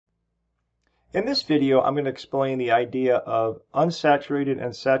In this video, I'm going to explain the idea of unsaturated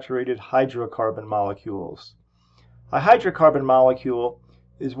and saturated hydrocarbon molecules. A hydrocarbon molecule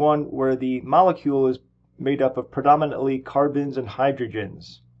is one where the molecule is made up of predominantly carbons and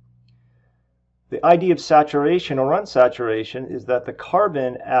hydrogens. The idea of saturation or unsaturation is that the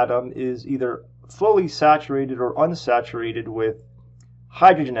carbon atom is either fully saturated or unsaturated with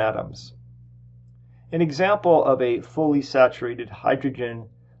hydrogen atoms. An example of a fully saturated hydrogen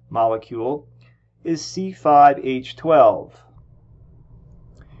molecule is C5H12.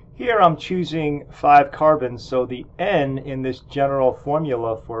 Here I'm choosing 5 carbons, so the N in this general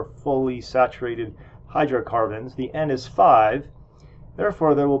formula for fully saturated hydrocarbons, the N is 5.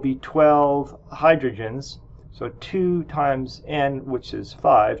 Therefore, there will be 12 hydrogens. So 2 times N, which is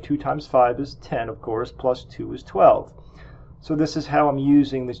 5. 2 times 5 is 10, of course, plus 2 is 12. So this is how I'm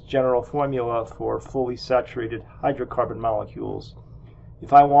using this general formula for fully saturated hydrocarbon molecules.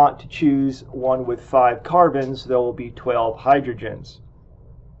 If I want to choose one with 5 carbons, there will be 12 hydrogens.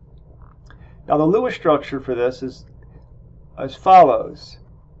 Now the Lewis structure for this is as follows.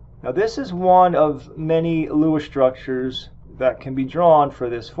 Now this is one of many Lewis structures that can be drawn for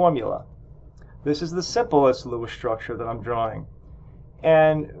this formula. This is the simplest Lewis structure that I'm drawing.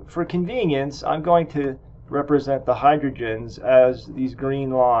 And for convenience, I'm going to represent the hydrogens as these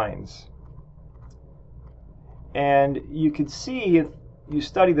green lines. And you can see, if you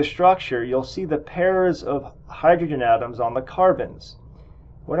study the structure, you'll see the pairs of hydrogen atoms on the carbons.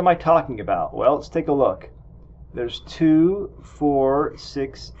 What am I talking about? Well, let's take a look. There's 2, 4,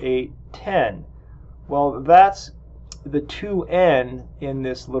 6, 8, 10. Well, that's the 2n in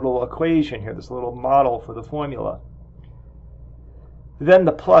this little equation here, this little model for the formula. Then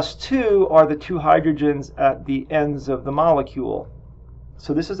the plus 2 are the 2 hydrogens at the ends of the molecule.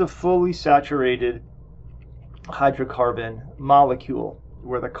 So this is a fully saturated hydrocarbon molecule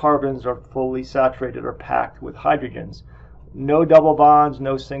where the carbons are fully saturated or packed with hydrogens. No double bonds,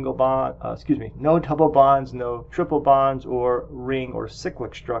 no single bond, no double bonds, no triple bonds, or ring or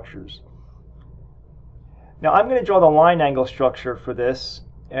cyclic structures. Now I'm going to draw the line angle structure for this,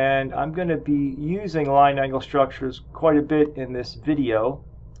 and I'm going to be using line angle structures quite a bit in this video.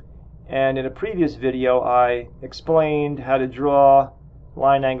 And in a previous video I explained how to draw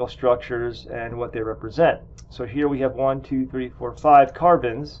line angle structures and what they represent. So here we have 1, 2, 3, 4, 5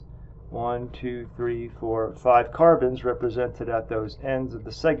 carbons. 1, 2, 3, 4, 5 carbons represented at those ends of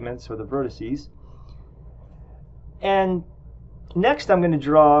the segments or the vertices. And next I'm going to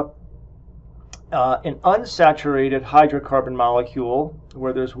draw an unsaturated hydrocarbon molecule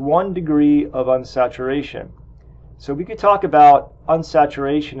where there's 1 degree of unsaturation. So we could talk about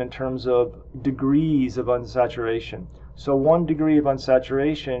unsaturation in terms of degrees of unsaturation. So 1 degree of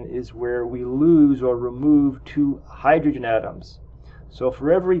unsaturation is where we lose or remove 2 hydrogen atoms. So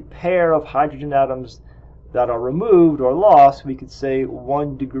for every pair of hydrogen atoms that are removed or lost, we could say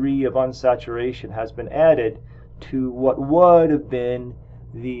 1 degree of unsaturation has been added to what would have been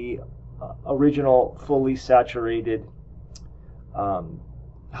the original fully saturated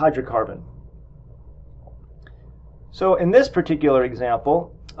hydrocarbon. So in this particular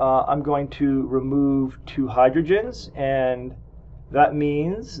example, I'm going to remove 2 hydrogens, and that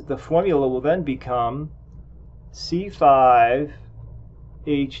means the formula will then become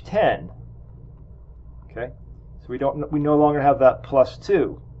C5H10. Okay, so we no longer have that plus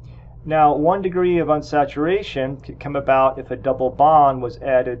 2. Now 1 degree of unsaturation could come about if a double bond was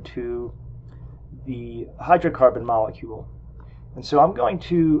added to the hydrocarbon molecule. And so I'm going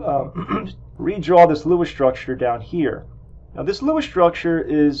to redraw this Lewis structure down here. Now this Lewis structure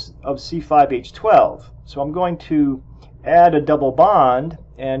is of C5H12, so I'm going to add a double bond,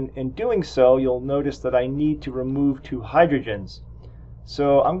 and in doing so you'll notice that I need to remove 2 hydrogens.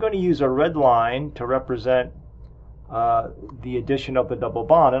 So I'm going to use a red line to represent the addition of the double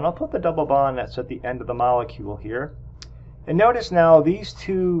bond, and I'll put the double bond that's at the end of the molecule here. And notice now these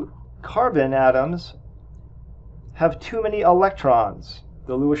 2 carbon atoms have too many electrons.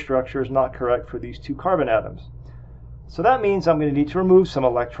 The Lewis structure is not correct for these 2 carbon atoms. So that means I'm going to need to remove some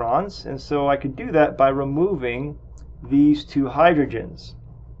electrons, and so I could do that by removing these 2 hydrogens.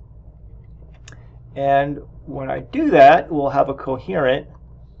 And when I do that, we'll have a coherent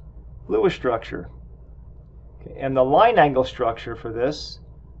Lewis structure. Okay, and the line angle structure for this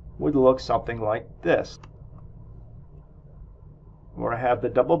would look something like this, where I have the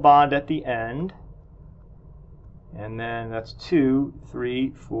double bond at the end, and then that's 2,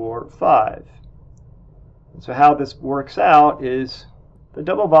 3, 4, 5. And so how this works out is the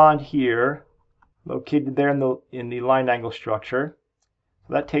double bond here, located there in the line angle structure.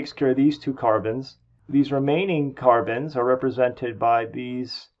 So that takes care of these 2 carbons. These remaining carbons are represented by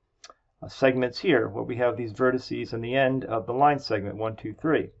these segments here, where we have these vertices in the end of the line segment 1, 2,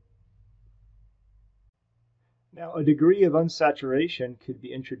 3. Now, a degree of unsaturation could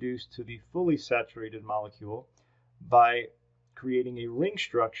be introduced to the fully saturated molecule by creating a ring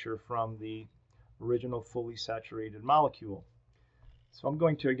structure from the original fully saturated molecule. So I'm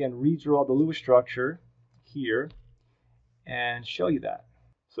going to again redraw the Lewis structure here and show you that.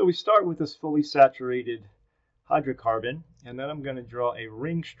 So we start with this fully saturated hydrocarbon, and then I'm going to draw a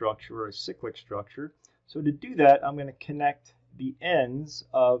ring structure or a cyclic structure. So to do that, I'm going to connect the ends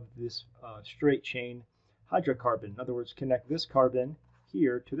of this straight chain hydrocarbon. In other words, connect this carbon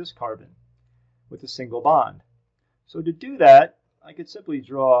here to this carbon with a single bond. So to do that, I could simply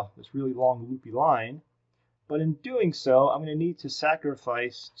draw this really long loopy line, but in doing so, I'm going to need to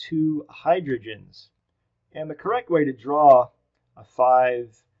sacrifice 2 hydrogens. And the correct way to draw a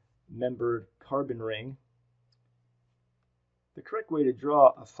 5-membered carbon ring, the correct way to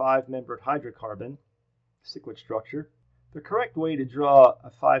draw a 5-membered hydrocarbon cyclic structure, the correct way to draw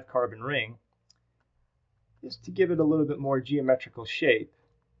a 5-carbon ring is to give it a little bit more geometrical shape.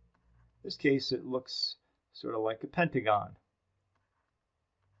 In this case, it looks sort of like a pentagon.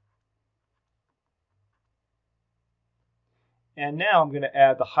 And now I'm going to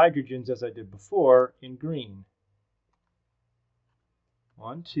add the hydrogens as I did before in green.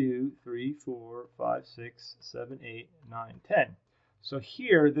 1, 2, 3, 4, 5, 6, 7, 8, 9, 10. So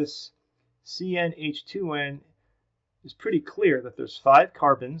here, this CnH2n is pretty clear that there's 5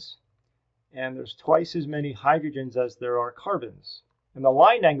 carbons and there's twice as many hydrogens as there are carbons. And the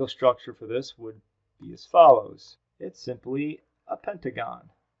line angle structure for this would be as follows. It's simply a pentagon,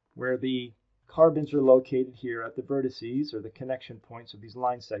 where the carbons are located here at the vertices, or the connection points of these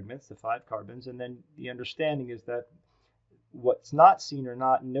line segments, the 5 carbons, and then the understanding is that what's not seen or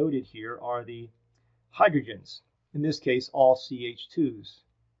not noted here are the hydrogens, in this case all CH2s.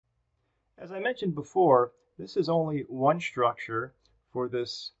 As I mentioned before, this is only one structure for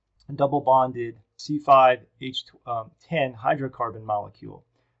this double bonded C5H10 hydrocarbon molecule.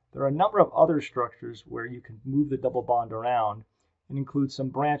 There are a number of other structures where you can move the double bond around and include some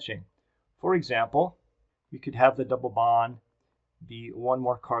branching. For example, we could have the double bond be 1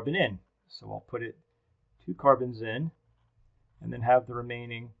 more carbon in. So I'll put it 2 carbons in and then have the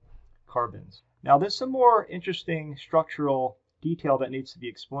remaining carbons. Now there's some more interesting structural detail that needs to be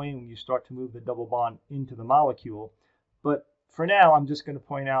explained when you start to move the double bond into the molecule. But for now, I'm just going to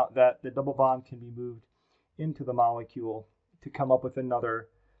point out that the double bond can be moved into the molecule to come up with another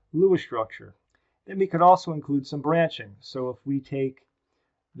Lewis structure. Then we could also include some branching. So if we take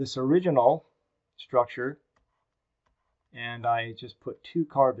this original structure and I just put 2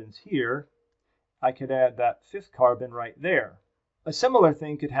 carbons here, I could add that 5th carbon right there. A similar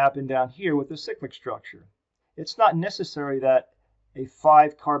thing could happen down here with the cyclic structure. It's not necessary that a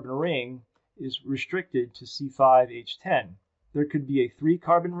 5-carbon ring is restricted to C5H10. There could be a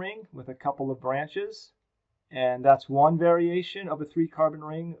 3-carbon ring with a couple of branches, and that's one variation of a 3-carbon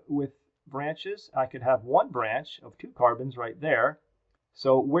ring with branches. I could have one branch of 2 carbons right there.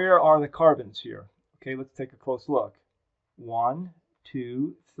 So where are the carbons here? Okay, let's take a close look. 1,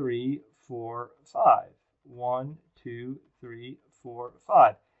 2, 3, 4, 5. 1, 2, 3, 4,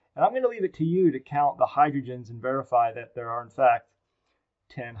 5. And I'm going to leave it to you to count the hydrogens and verify that there are in fact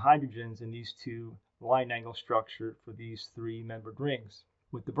 10 hydrogens in these 2 line angle structure for these 3-membered rings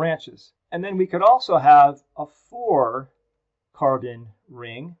with the branches. And then we could also have a 4-carbon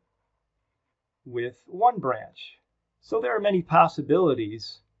ring with 1 branch. So there are many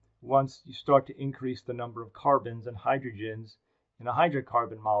possibilities once you start to increase the number of carbons and hydrogens in a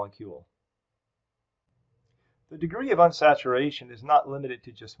hydrocarbon molecule. The degree of unsaturation is not limited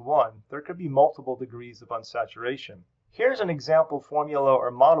to just one. There could be multiple degrees of unsaturation. Here's an example formula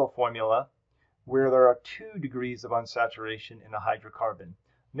or model formula where there are 2 degrees of unsaturation in a hydrocarbon.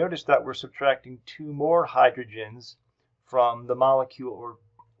 Notice that we're subtracting 2 more hydrogens from the molecule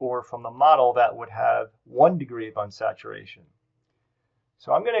or from the model that would have 1 degree of unsaturation.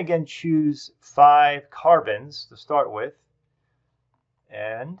 So I'm going to again choose 5 carbons to start with,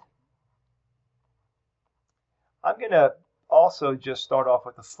 and I'm going to also just start off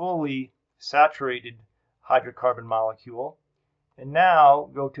with a fully saturated hydrocarbon molecule, and now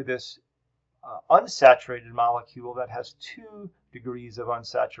go to this unsaturated molecule that has 2 degrees of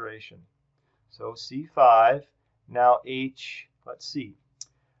unsaturation. So C5, now H, let's see,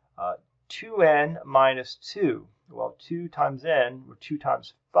 2n minus 2. Well, 2 times n, or 2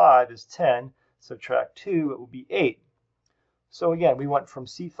 times 5 is 10. Subtract 2, it will be 8. So again, we went from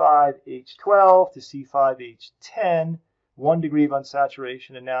C5H12 to C5H10, 1 degree of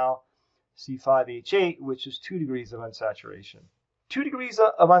unsaturation, and now C5H8, which is 2 degrees of unsaturation. 2 degrees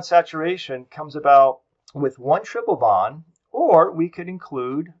of unsaturation comes about with one triple bond, or we could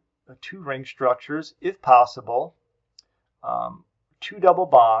include 2 ring structures if possible, 2 double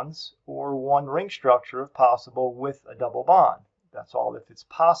bonds, or 1 ring structure if possible with a double bond. That's all if it's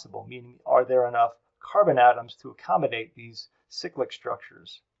possible, meaning are there enough carbon atoms to accommodate these cyclic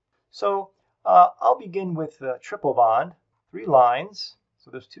structures. So I'll begin with the triple bond, 3 lines.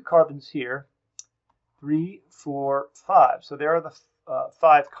 So there's 2 carbons here, 3, 4, 5. So there are the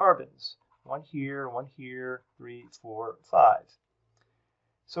 5 carbons. 1 here, 3, 4, 5.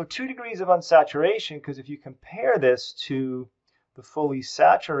 So 2 degrees of unsaturation, because if you compare this to the fully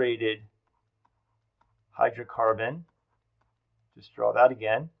saturated hydrocarbon, just draw that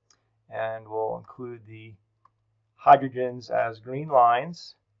again, and we'll include the hydrogens as green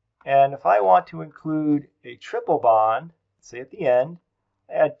lines. And if I want to include a triple bond, say at the end,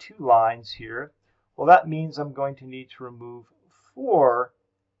 add 2 lines here, well, that means I'm going to need to remove 4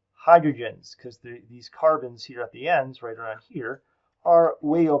 hydrogens, because these carbons here at the ends, right around here, are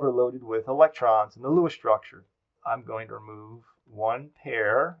way overloaded with electrons in the Lewis structure. I'm going to remove 1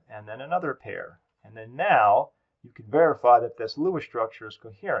 pair and then another pair. And then now you can verify that this Lewis structure is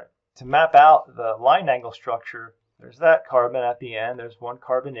coherent. To map out the line angle structure, there's that carbon at the end. There's 1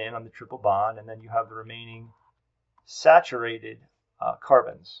 carbon in on the triple bond, and then you have the remaining saturated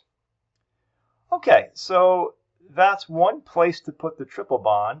carbons. Okay, so that's one place to put the triple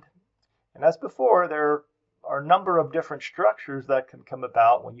bond. And as before, there are a number of different structures that can come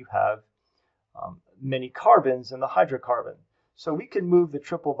about when you have many carbons in the hydrocarbon. So we can move the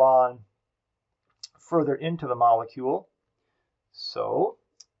triple bond further into the molecule. So,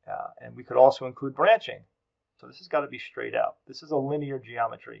 and we could also include branching. So this has got to be straight out. This is a linear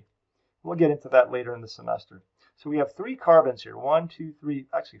geometry. We'll get into that later in the semester. So we have 3 carbons here. 1, 2, 3,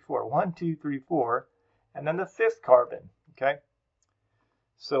 actually 4. 1, 2, 3, 4. And then the 5th carbon. Okay?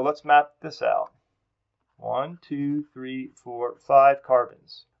 So let's map this out. 1, 2, 3, 4, 5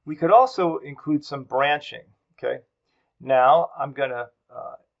 carbons. We could also include some branching. Okay? Now I'm going to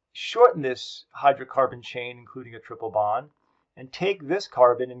shorten this hydrocarbon chain, including a triple bond, and take this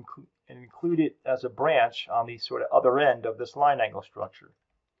carbon and include it as a branch on the sort of other end of this line angle structure.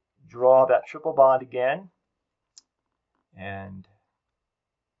 Draw that triple bond again, and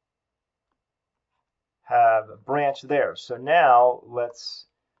have a branch there. So now let's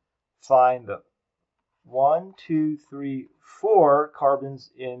find the 1, 2, 3, 4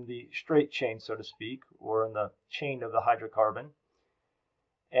 carbons in the straight chain, so to speak, or in the chain of the hydrocarbon.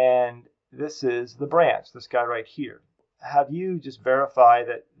 And this is the branch, this guy right here. Have you just verify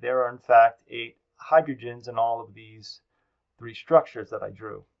that there are in fact 8 hydrogens in all of these 3 structures that I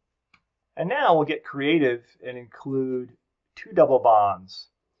drew. And now we'll get creative and include 2 double bonds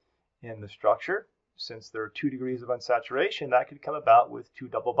in the structure. Since there are 2 degrees of unsaturation, that could come about with 2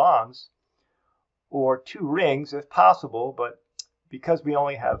 double bonds, or 2 rings if possible, but because we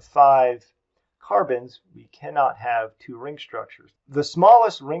only have 5 carbons, we cannot have 2 ring structures. The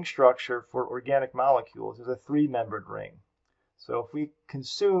smallest ring structure for organic molecules is a 3-membered ring. So if we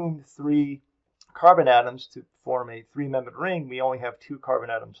consume 3 carbon atoms to form a 3-membered ring, we only have 2 carbon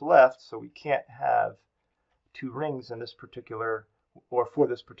atoms left, so we can't have 2 rings in this particular, or for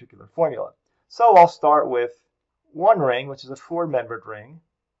this particular formula. So I'll start with 1 ring, which is a 4-membered ring,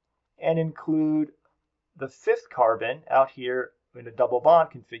 and include the 5th carbon out here in a double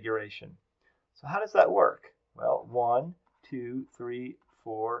bond configuration. So how does that work? Well, 1, 2, 3,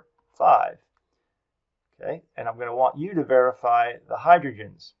 4, 5. Okay, and I'm going to want you to verify the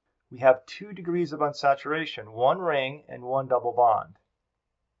hydrogens. We have 2 degrees of unsaturation, 1 ring and 1 double bond.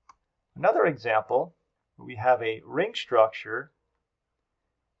 Another example, we have a ring structure,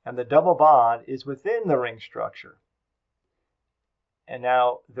 and the double bond is within the ring structure. And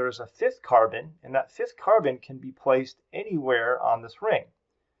now there's a 5th carbon, and that 5th carbon can be placed anywhere on this ring.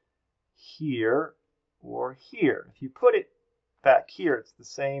 Here or here. If you put it back here, it's the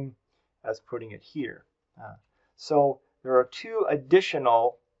same as putting it here. So there are 2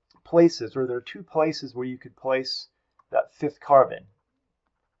 additional places, or there are 2 places where you could place that 5th carbon.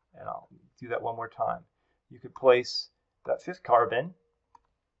 And I'll do that one more time. You could place that 5th carbon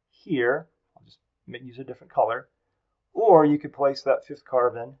here. I'll just use a different color. Or you could place that 5th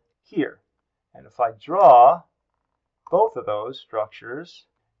carbon here. And if I draw both of those structures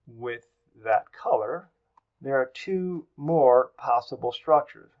with that color, there are 2 more possible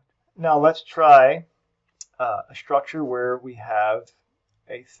structures. Now let's try a structure where we have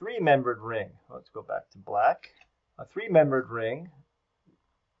a 3-membered ring. Let's go back to black. A 3-membered ring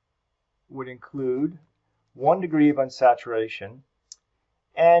would include 1 degree of unsaturation,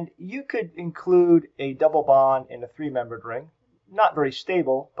 and you could include a double bond in a 3-membered ring. not very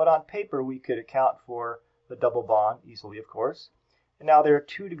stable, but on paper we could account for the double bond easily, of course. And now there are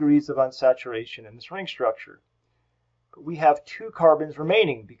 2 degrees of unsaturation in this ring structure. But we have 2 carbons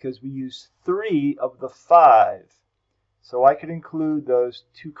remaining because we use 3 of the 5. So I could include those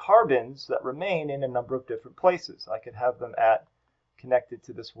 2 carbons that remain in a number of different places. I could have them connected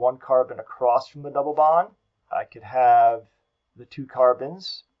to this 1 carbon across from the double bond. I could have the 2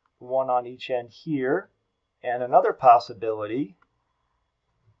 carbons, 1 on each end here. And another possibility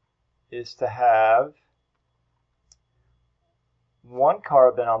is to have 1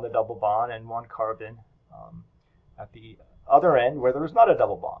 carbon on the double bond and 1 carbon at the other end where there is not a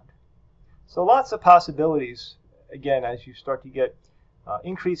double bond. So lots of possibilities, again, as you start to get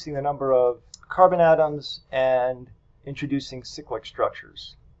increasing the number of carbon atoms and introducing cyclic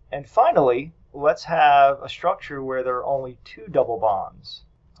structures. And finally, let's have a structure where there are only 2 double bonds.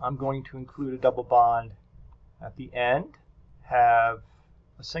 I'm going to include a double bond at the end, have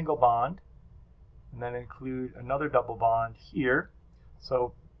a single bond, and then include another double bond here.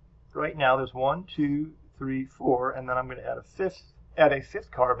 So right now there's 1, 2, 3, 4, and then I'm going to add a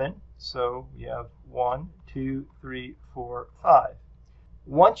fifth carbon. So we have 1, 2, 3, 4, 5.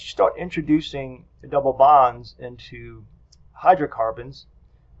 Once you start introducing double bonds into hydrocarbons,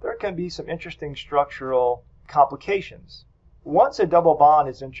 there can be some interesting structural complications. Once a double bond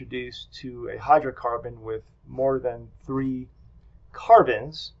is introduced to a hydrocarbon with more than 3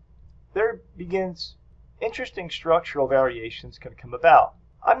 carbons, there begins interesting structural variations can come about.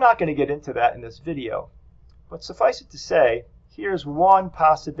 I'm not going to get into that in this video, but suffice it to say, here's one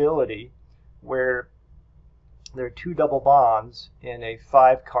possibility where there are 2 double bonds in a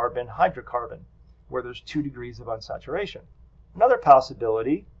 5-carbon hydrocarbon where there's 2 degrees of unsaturation. Another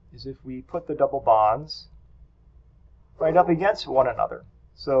possibility is if we put the double bonds right up against one another.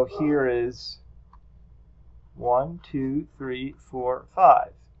 So here is 1, 2, 3, 4,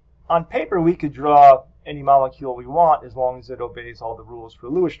 5. On paper, we could draw any molecule we want as long as it obeys all the rules for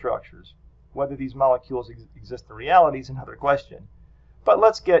Lewis structures. Whether these molecules exist in reality is another question. But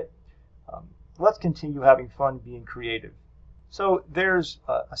let's continue having fun being creative. So there's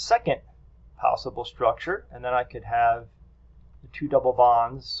a second possible structure, and then I could have the 2 double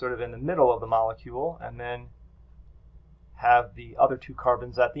bonds sort of in the middle of the molecule, and then have the other 2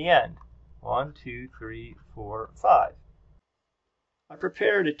 carbons at the end. 1, 2, 3, 4, 5. I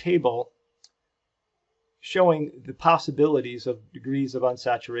prepared a table showing the possibilities of degrees of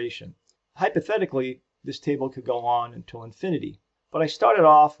unsaturation. Hypothetically, this table could go on until infinity, but I started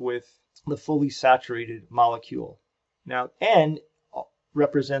off with the fully saturated molecule. Now, N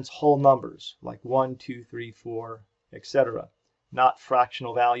represents whole numbers, like 1, 2, 3, 4, etc., not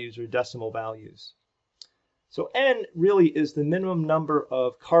fractional values or decimal values. So N really is the minimum number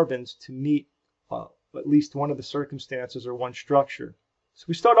of carbons to meet at least one of the circumstances or one structure. So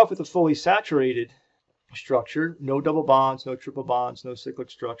we start off with a fully saturated structure, no double bonds, no triple bonds, no cyclic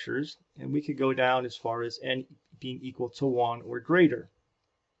structures, and we could go down as far as N being equal to 1 or greater.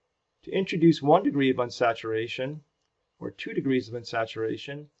 To introduce 1 degree of unsaturation, or 2 degrees of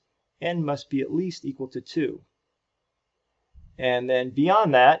unsaturation, N must be at least equal to 2. And then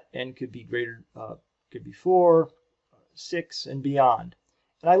beyond that, N could be greater, could be 4, 6, and beyond.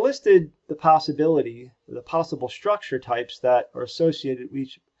 And I listed the possible structure types that are associated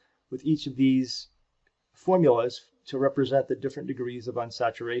with each of these formulas to represent the different degrees of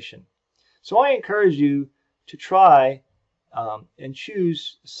unsaturation. So I encourage you to try and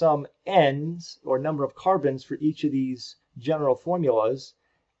choose some N's, or number of carbons, for each of these general formulas,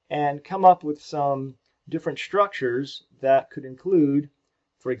 and come up with some different structures that could include,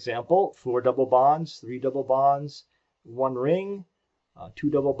 for example, 4 double bonds, 3 double bonds, 1 ring, 2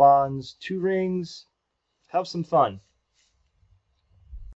 double bonds, 2 rings. Have some fun.